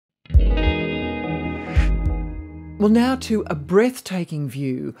Well, now to a breathtaking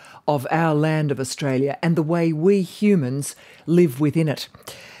view of our land of Australia and the way we humans live within it.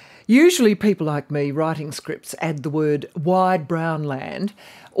 Usually people like me writing scripts add the word wide brown land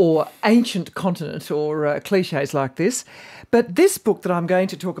or ancient continent or clichés like this. But this book that I'm going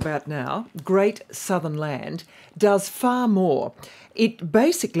to talk about now, Great Southern Land, does far more. It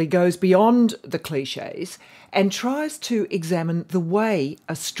basically goes beyond the clichés and tries to examine the way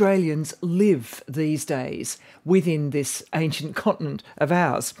Australians live these days within this ancient continent of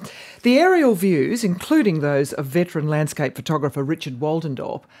ours. The aerial views, including those of veteran landscape photographer Richard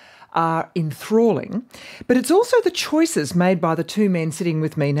Waldendorp, are enthralling, but it's also the choices made by the two men sitting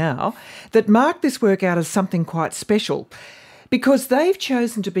with me now that mark this work out as something quite special, because they've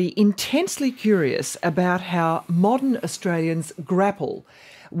chosen to be intensely curious about how modern Australians grapple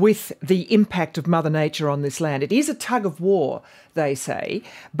with the impact of Mother Nature on this land. It is a tug of war, they say,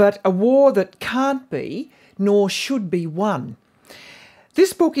 but a war that can't be nor should be won.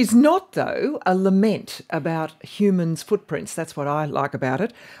 This book is not, though, a lament about humans' footprints. That's what I like about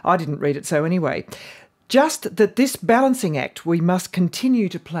it. I didn't read it so anyway. Just that this balancing act we must continue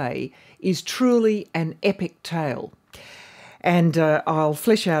to play is truly an epic tale. And I'll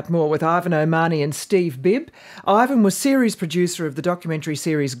flesh out more with Ivan O'Mahony and Steve Bibb. Ivan was series producer of the documentary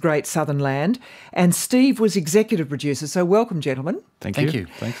series Great Southern Land, and Steve was executive producer. So welcome, gentlemen. Thank you.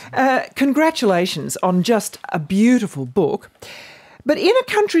 Thanks. Congratulations on just a beautiful book. But in a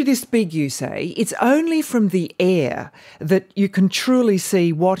country this big, you say, it's only from the air that you can truly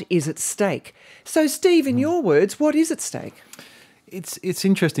see what is at stake. So, Steve, in your words, what is at stake? It's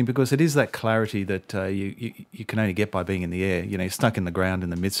interesting because it is that clarity that you can only get by being in the air. You know, you're stuck in the ground in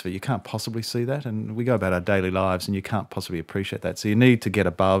the midst of it. You can't possibly see that, and we go about our daily lives and you can't possibly appreciate that. So you need to get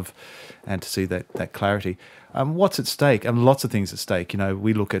above and to see that clarity. What's at stake? Lots of things at stake. You know,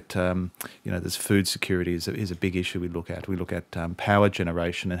 we look at, there's food security is a big issue we look at. We look at power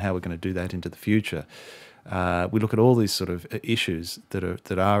generation and how we're going to do that into the future. We look at all these sort of issues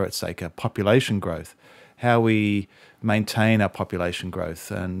that are at stake. Population growth, how we maintain our population growth,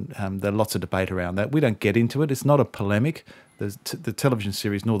 and there are lots of debate around that. We don't get into it. It's not a polemic. The television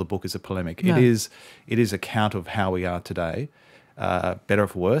series nor the book is a polemic. No. It is account of how we are today. Better or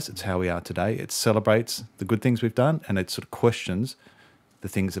for worse, it's how we are today. It celebrates the good things we've done, and it sort of questions the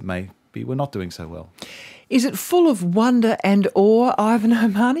things that maybe we're not doing so well. Is it full of wonder and awe, Ivan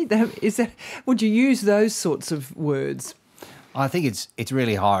O'Mahony? Would you use those sorts of words? I think it's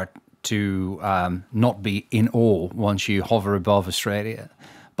really hard to not be in awe once you hover above Australia.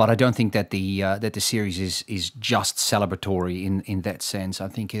 But I don't think that the series is just celebratory in that sense. I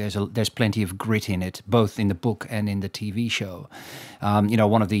think there's plenty of grit in it, both in the book and in the TV show.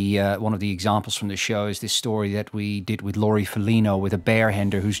 One of the examples from the show is this story that we did with Laurie Felino, with a bear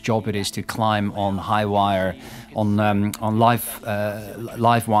handler whose job it is to climb on high wire, on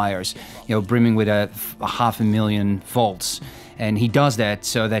live wires, brimming with a 500,000 volts. And he does that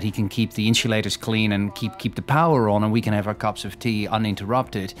so that he can keep the insulators clean and keep the power on, and we can have our cups of tea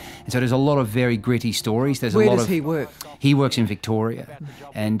uninterrupted. And so there's a lot of very gritty stories. Where does he work? He works in Victoria.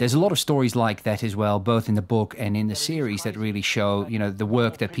 And there's a lot of stories like that as well, both in the book and in the series, that really show, the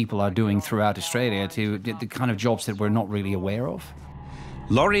work that people are doing throughout Australia, to the kind of jobs that we're not really aware of.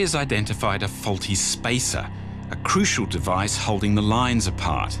 Laurie has identified a faulty spacer, a crucial device holding the lines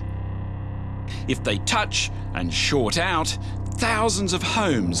apart. If they touch and short out, thousands of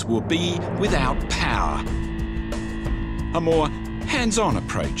homes will be without power. A more hands-on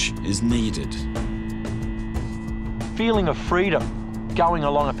approach is needed. Feeling of freedom going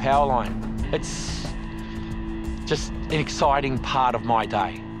along a power line. It's just an exciting part of my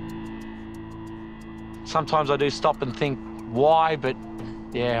day. Sometimes I do stop and think why, but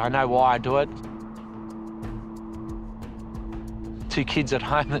yeah, I know why I do it. 2 kids at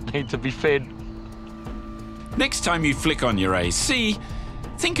home that need to be fed. Next time you flick on your AC,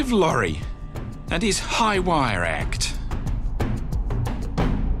 think of Laurie and his high wire act.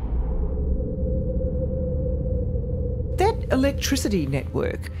 That electricity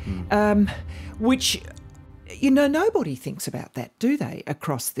network, which, nobody thinks about that, do they,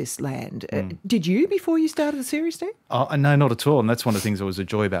 across this land? Did you before you started the series, Steve? No, not at all. And that's one of the things I was a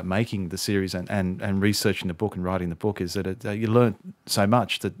joy about making the series and researching the book and writing the book, is that you learn so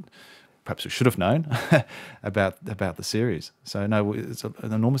much that perhaps we should have known about the series. So no, it's an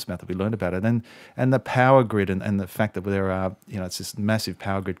enormous amount that we learned about it, and the power grid and the fact that there are, it's this massive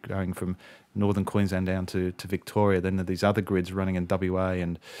power grid going from northern Queensland down to Victoria. Then there are these other grids running in WA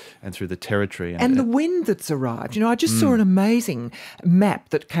and through the Territory. And the wind that's arrived. I just saw an amazing map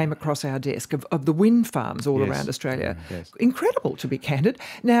that came across our desk of the wind farms all around Australia. Yes. Incredible, to be candid.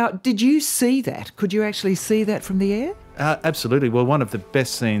 Now, did you see that? Could you actually see that from the air? Absolutely. Well, one of the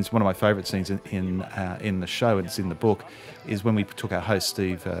best scenes, one of my favourite scenes in the show, and it's in the book, is when we took our host,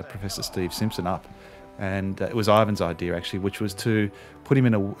 Professor Steve Simpson, up. And it was Ivan's idea, actually, which was to put him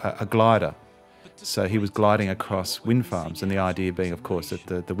in a glider. So he was gliding across wind farms, and the idea being, of course,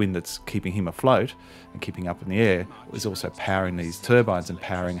 that the wind that's keeping him afloat and keeping up in the air was also powering these turbines and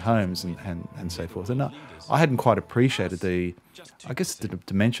powering homes and so forth. And I hadn't quite appreciated the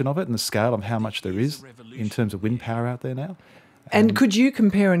dimension of it and the scale of how much there is in terms of wind power out there now. And could you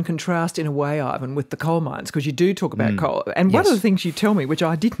compare and contrast in a way, Ivan, with the coal mines? Because you do talk about coal. And one of the things you tell me, which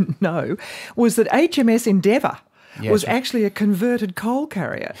I didn't know, was that HMS Endeavour was actually a converted coal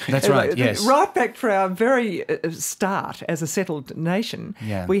carrier. That's right, yes. Right back for our very start as a settled nation,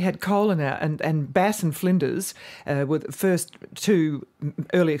 we had coal in and Bass and Flinders were the first two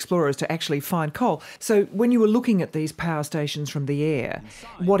early explorers to actually find coal. So when you were looking at these power stations from the air,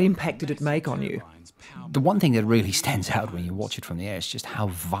 what impact did it make on you? The one thing that really stands out when you watch it from the air is just how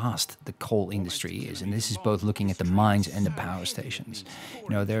vast the coal industry is. And this is both looking at the mines and the power stations.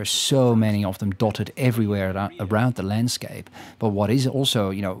 There are so many of them dotted everywhere around the landscape. But what is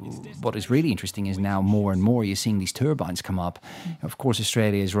also, what is really interesting is now more and more you're seeing these turbines come up. Of course,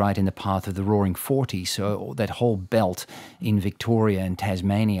 Australia is right in the path of the Roaring 40s. So that whole belt in Victoria and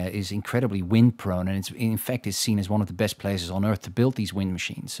Tasmania is incredibly wind prone. And it's, in fact, is seen as one of the best places on earth to build these wind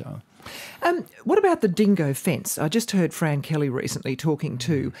machines. So. What about the dingo fence? I just heard Fran Kelly recently talking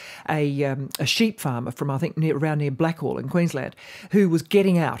to a sheep farmer from, I think, around near Blackall in Queensland, who was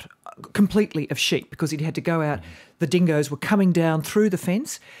getting out completely of sheep because he'd had to go out. The dingoes were coming down through the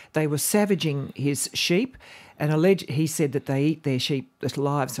fence. They were savaging his sheep. And he said that they eat their sheep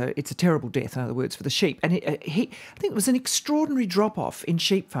alive, so it's a terrible death, in other words, for the sheep. And I think it was an extraordinary drop-off in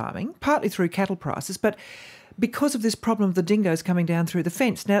sheep farming, partly through cattle prices, but because of this problem of the dingoes coming down through the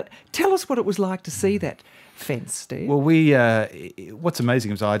fence. Now, tell us what it was like to see that fence, Steve. Well, what's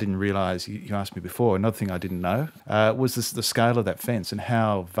amazing is I didn't realise, you asked me before, another thing I didn't know was the scale of that fence and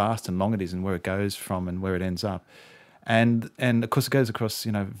how vast and long it is and where it goes from and where it ends up. And of course it goes across,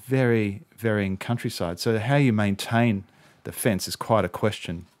 very varying countryside. So how you maintain the fence is quite a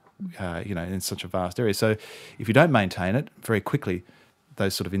question, in such a vast area. So if you don't maintain it, very quickly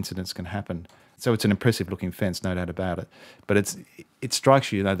those sort of incidents can happen. So it's an impressive-looking fence, no doubt about it. But it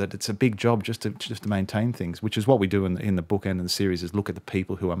strikes you, that it's a big job just to maintain things, which is what we do in the book and in the series, is look at the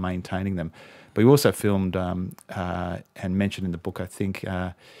people who are maintaining them. But we also filmed and mentioned in the book, I think,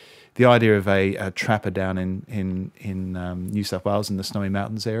 the idea of a trapper down in New South Wales in the Snowy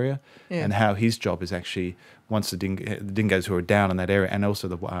Mountains area, and how his job is actually, once the dingoes who are down in that area, and also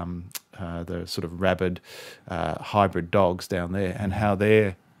the sort of rabid hybrid dogs down there, and how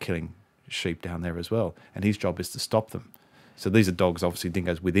they're killing sheep down there as well, and his job is to stop them. So these are dogs, obviously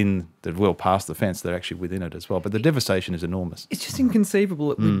dingoes within, that well past the fence, they're actually within it as well. But the devastation is enormous. It's just inconceivable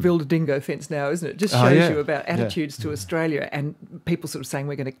that we build a dingo fence now, isn't it? It just shows you about attitudes to Australia and people sort of saying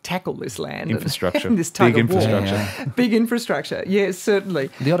we're going to tackle this land. Infrastructure. And this tug big of war. infrastructure. Big infrastructure, yes, certainly.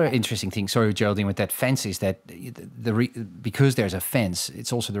 The other interesting thing, sorry, Geraldine, with that fence is that because there's a fence,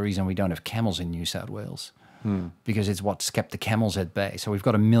 it's also the reason we don't have camels in New South Wales. Because it's what's kept the camels at bay. So we've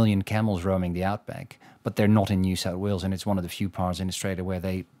got 1 million camels roaming the outback, but they're not in New South Wales, and it's one of the few parts in Australia where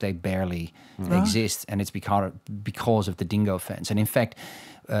they barely exist, and it's because of the dingo fence. And in fact,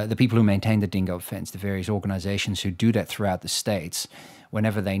 the people who maintain the dingo fence, the various organisations who do that throughout the states,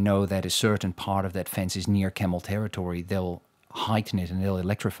 whenever they know that a certain part of that fence is near camel territory, they'll heighten it and they'll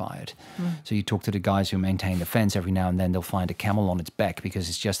electrify it. So you talk to the guys who maintain the fence, every now and then they'll find a camel on its back because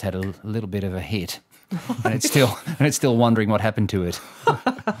it's just had a little bit of a hit. And it's still wondering what happened to it.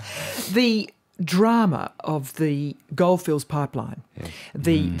 The drama of the Goldfields pipeline,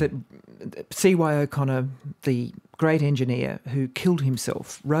 the C.Y. O'Connor, the great engineer who killed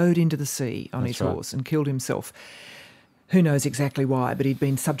himself, rode into the sea on his horse and killed himself. Who knows exactly why, but he'd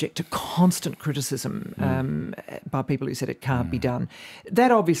been subject to constant criticism by people who said it can't be done.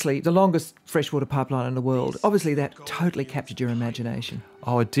 That obviously, the longest freshwater pipeline in the world, obviously that totally captured your imagination.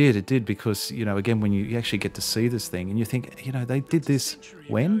 Oh, it did, because, again, when you actually get to see this thing and you think, they did this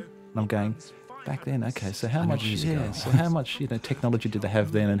when? And I'm going, back then, okay, so how much, how much, technology did they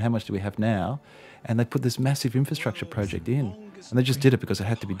have then and how much do we have now? And they put this massive infrastructure project in. And they just did it because it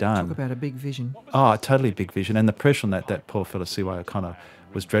had to be done. Talk about a big vision. Oh, totally big vision. And the pressure on that poor fella, C.Y. O'Connor,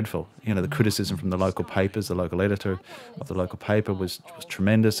 was dreadful. You know, the criticism from the local papers, the local editor of the local paper was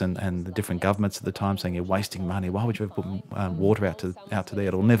tremendous, and the different governments at the time saying, you're wasting money. Why would you ever put water out to there?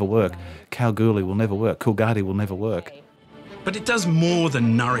 It'll never work. Kalgoorlie will never work. Coolgardie will never work. But it does more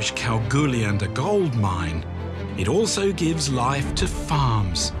than nourish Kalgoorlie and a gold mine. It also gives life to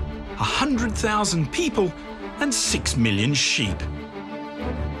farms, 100,000 people and 6 million sheep.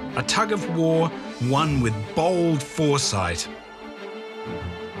 A tug of war won with bold foresight.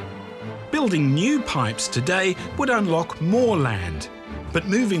 Building new pipes today would unlock more land, but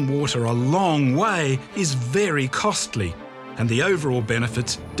moving water a long way is very costly, and the overall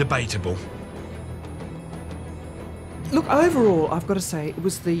benefits debatable. Look, overall, I've got to say, it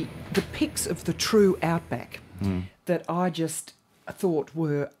was the pics of the true outback that I just thought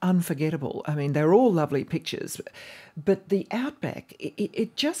were unforgettable. I mean, they're all lovely pictures, but the outback,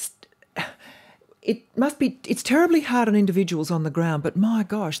 it just... It must be, it's terribly hard on individuals on the ground, but my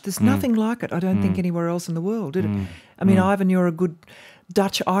gosh, there's nothing like it, I don't think, anywhere else in the world, did it? I mean, Ivan, you're a good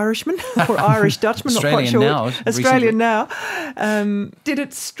Dutch Irishman, or Irish Dutchman, not quite sure. Australian now. Did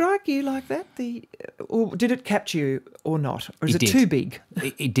it strike you like that? Or did it capture you or not? Or is it too big?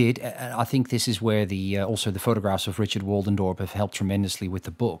 It did. I think this is where also the photographs of Richard Waldendorp have helped tremendously with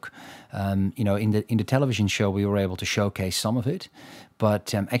the book. You know, in the television show, we were able to showcase some of it,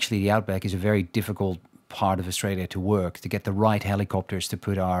 but actually the outback is a very difficult part of Australia to work, to get the right helicopters to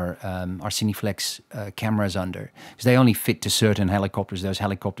put our Cineflex cameras under, because they only fit to certain helicopters. Those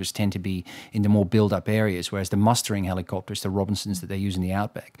helicopters tend to be in the more build-up areas, whereas the mustering helicopters, the Robinsons that they use in the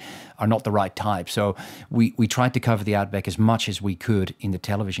outback, are not the right type. So we tried to cover the outback as much as we could in the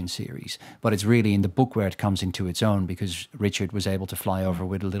television series, but it's really in the book where it comes into its own, because Richard was able to fly over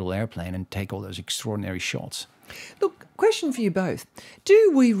with a little airplane and take all those extraordinary shots. Look, question for you both.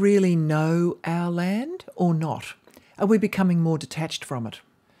 Do we really know our land or not? Are we becoming more detached from it?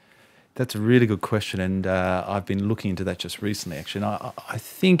 That's a really good question, and I've been looking into that just recently, actually. And I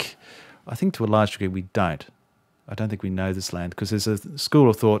think to a large degree we don't. I don't think we know this land, because there's a school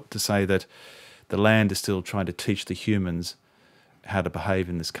of thought to say that the land is still trying to teach the humans how to behave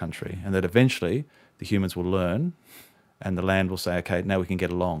in this country, and that eventually the humans will learn and the land will say, okay, now we can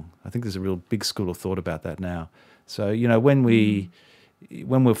get along. I think there's a real big school of thought about that now. So, you know, when we're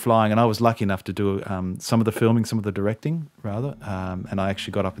flying, and I was lucky enough to do some of the filming, some of the directing, rather, and I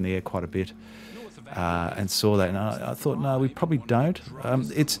actually got up in the air quite a bit and saw that, and I thought, no, we probably don't.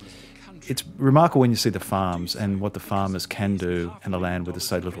 It's remarkable when you see the farms and what the farmers can do in a land with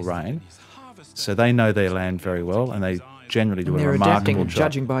so little rain. So they know their land very well, and they generally do a remarkable job.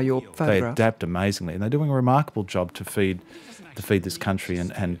 Judging by your photograph. They adapt amazingly, and they're doing a remarkable job to feed this country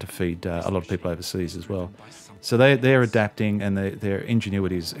and to feed a lot of people overseas as well. So they're adapting, and their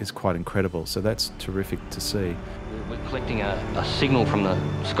ingenuity is quite incredible. So that's terrific to see. We're collecting a signal from the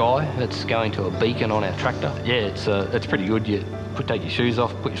sky that's going to a beacon on our tractor. Yeah, it's pretty good. You take your shoes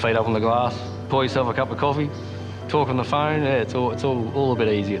off, put your feet up on the glass, pour yourself a cup of coffee, talk on the phone. Yeah, it's all a bit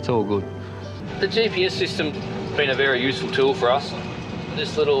easy. It's all good. The GPS system's been a very useful tool for us.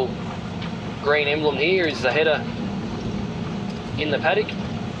 This little green emblem here is the header in the paddock,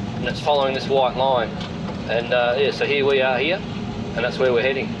 and it's following this white line. And yeah, so here we are here, and that's where we're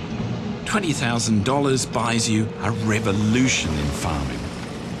heading. $20,000 buys you a revolution in farming.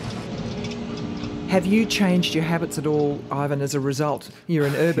 Have you changed your habits at all, Ivan, as a result? You're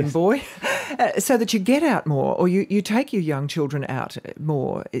an urban boy, so that you get out more, or you take your young children out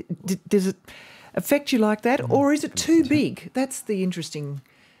more. Does it affect you like that, or is it too big? That's the interesting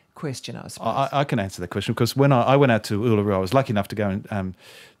question, I suppose. I can answer that question, because when I went out to Uluru, I was lucky enough to go and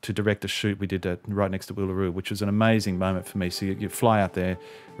to direct a shoot we did right next to Uluru, which was an amazing moment for me. So you fly out there,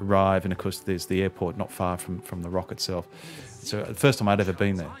 arrive, and of course there's the airport not far from the rock itself. So the first time I'd ever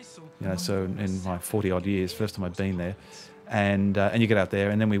been there, you know, so in my 40-odd years, first time I'd been there. And you get out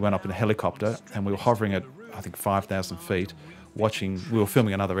there, and then we went up in a helicopter, and we were hovering at, I think, 5,000 feet, we were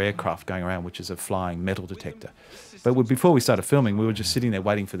filming another aircraft going around, which is a flying metal detector. But before we started filming, we were just sitting there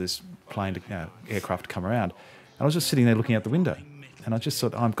waiting for this aircraft to come around. And I was just sitting there looking out the window. And I just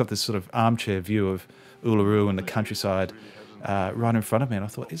thought, I've got this sort of armchair view of Uluru and the countryside right in front of me. And I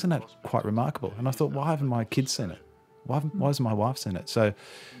thought, isn't that quite remarkable? And I thought, why haven't my kids seen it? Why hasn't my wife seen it? So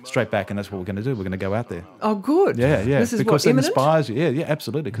straight back, and that's what we're going to do. We're going to go out there. Oh, good. Yeah. This is because what, it imminent? inspires you. Yeah,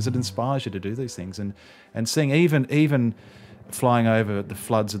 absolutely. Because it inspires you to do these things. And seeing even flying over the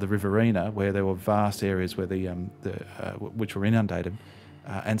floods of the Riverina, where there were vast areas where which were inundated,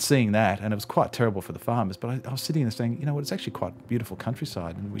 and seeing that, and it was quite terrible for the farmers, but I was sitting there saying, you know what, it's actually quite beautiful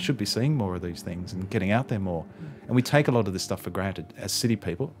countryside, and we should be seeing more of these things and getting out there more. And we take a lot of this stuff for granted. As city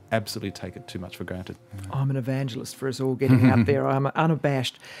people, absolutely take it too much for granted. I'm an evangelist for us all getting out there. I'm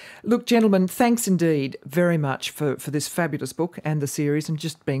unabashed. Look, gentlemen, thanks indeed very much for this fabulous book and the series, and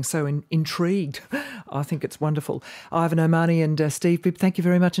just being so intrigued. I think it's wonderful. Ivan Omani and Steve Bibb, thank you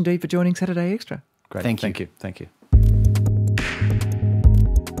very much indeed for joining Saturday Extra. Great. Thank you. Thank you. Thank you.